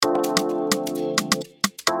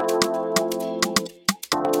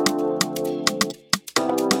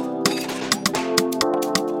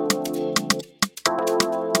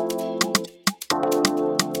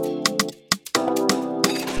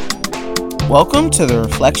Welcome to the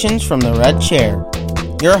Reflections from the Red Chair.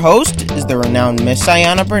 Your host is the renowned Miss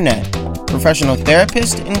Ayana Burnett, professional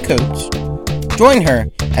therapist and coach. Join her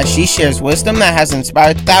as she shares wisdom that has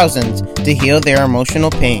inspired thousands to heal their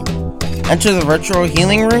emotional pain. Enter the virtual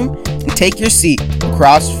healing room and take your seat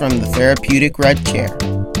across from the therapeutic red chair.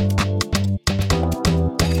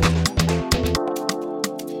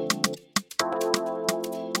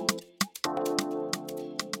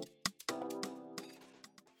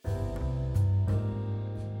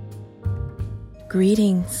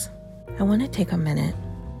 Greetings. I want to take a minute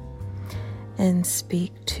and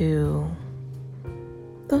speak to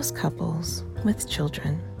those couples with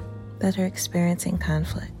children that are experiencing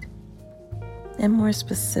conflict. And more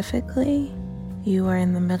specifically, you are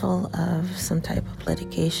in the middle of some type of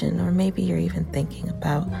litigation, or maybe you're even thinking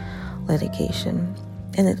about litigation.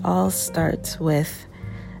 And it all starts with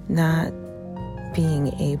not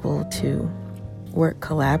being able to work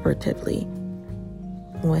collaboratively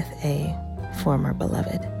with a former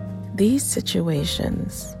beloved. These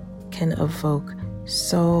situations can evoke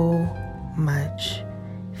so much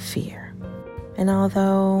fear. And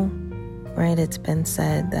although, it's been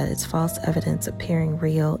said that it's false evidence appearing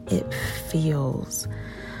real, it feels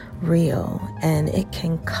real, and it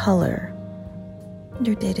can color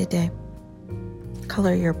your day-to-day,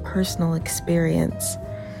 color your personal experience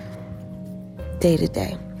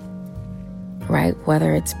day-to-day, right?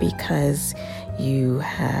 Whether it's because you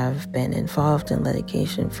have been involved in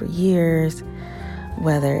litigation for years,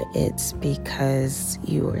 whether it's because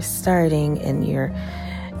you are starting and you're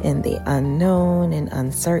in the unknown and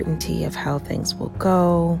uncertainty of how things will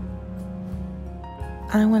go.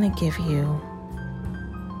 I want to give you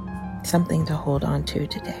something to hold on to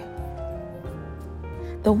today.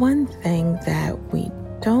 The one thing that we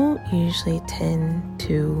don't usually tend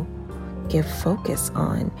to give focus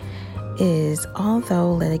on is,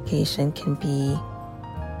 although litigation can be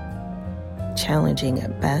challenging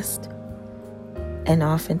at best, and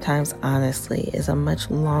oftentimes, honestly, is a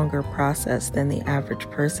much longer process than the average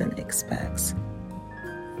person expects,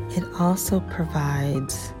 it also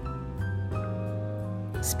provides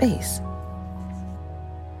space.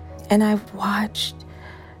 And I've watched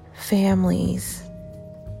families,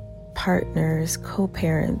 partners,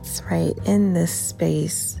 co-parents, in this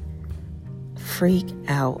space freak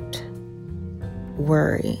out,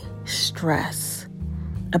 worry, stress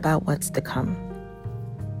about what's to come.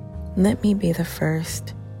 Let me be the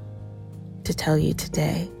first to tell you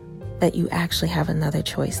today that you actually have another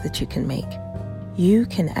choice that you can make. You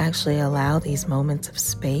can actually allow these moments of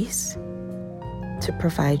space to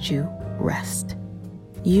provide you rest.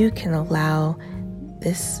 You can allow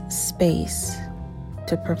this space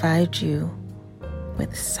to provide you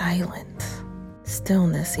with silence,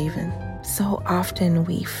 stillness even. So often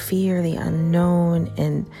we fear the unknown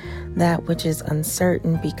and that which is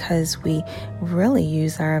uncertain because we really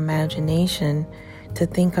use our imagination to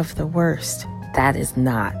think of the worst. That is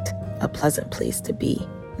not a pleasant place to be.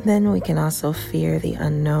 Then we can also fear the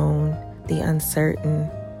unknown, the uncertain,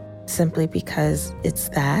 simply because it's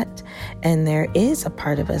that. And there is a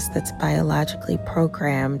part of us that's biologically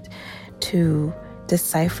programmed to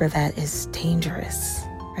decipher that as dangerous.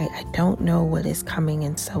 I don't know what is coming,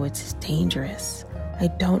 and so it's dangerous. I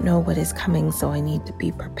don't know what is coming, so I need to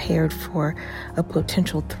be prepared for a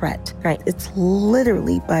potential threat, It's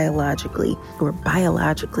literally we're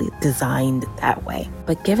biologically designed that way.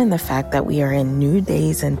 But given the fact that we are in new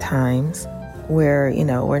days and times where,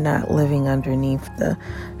 we're not living underneath the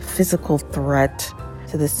physical threat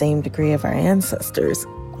to the same degree of our ancestors,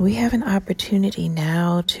 we have an opportunity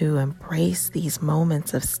now to embrace these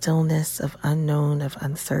moments of stillness, of unknown, of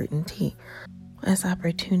uncertainty, as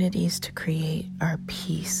opportunities to create our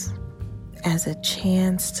peace, as a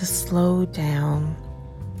chance to slow down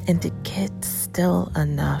and to get still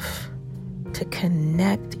enough to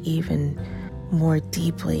connect even more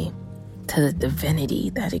deeply to the divinity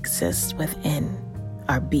that exists within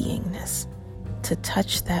our beingness, to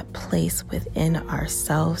touch that place within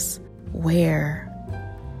ourselves where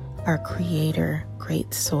our Creator,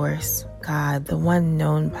 Great Source, God, the one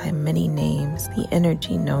known by many names, the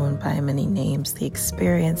energy known by many names, the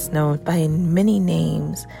experience known by many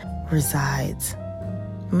names, resides.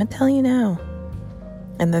 I'm going to tell you now,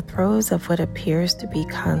 in the throes of what appears to be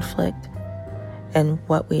conflict and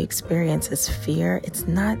what we experience as fear, it's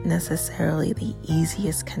not necessarily the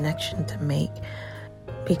easiest connection to make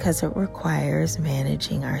because it requires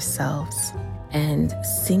managing ourselves and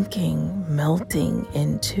sinking, melting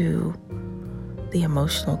into the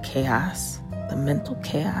emotional chaos, the mental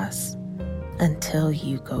chaos, until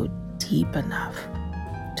you go deep enough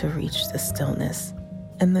to reach the stillness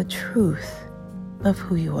and the truth of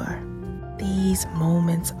who you are. these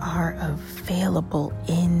moments are available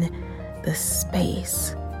in the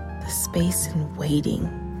space in waiting,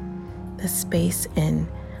 the space in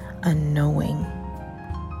unknowing,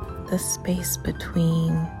 the space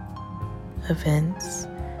between events,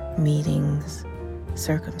 meetings,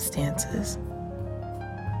 circumstances.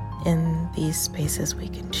 In these spaces, we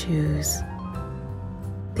can choose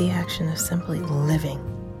the action of simply living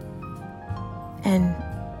and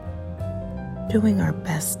doing our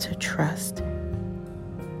best to trust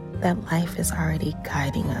that life is already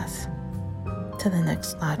guiding us to the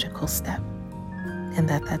next logical step, and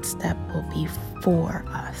that step will be for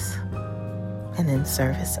us and in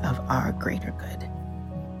service of our greater good.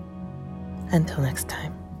 Until next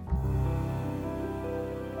time.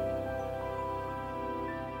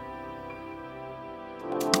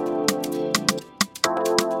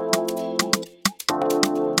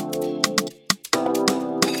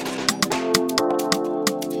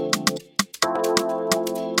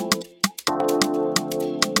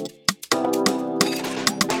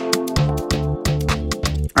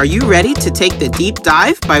 Are you ready to take the deep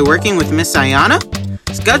dive by working with Miss Ayana?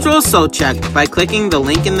 Schedule a soul check by clicking the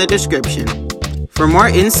link in the description. For more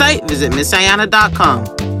insight, visit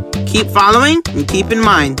MissAyana.com. Keep following and keep in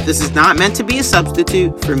mind, this is not meant to be a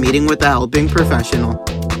substitute for meeting with a helping professional.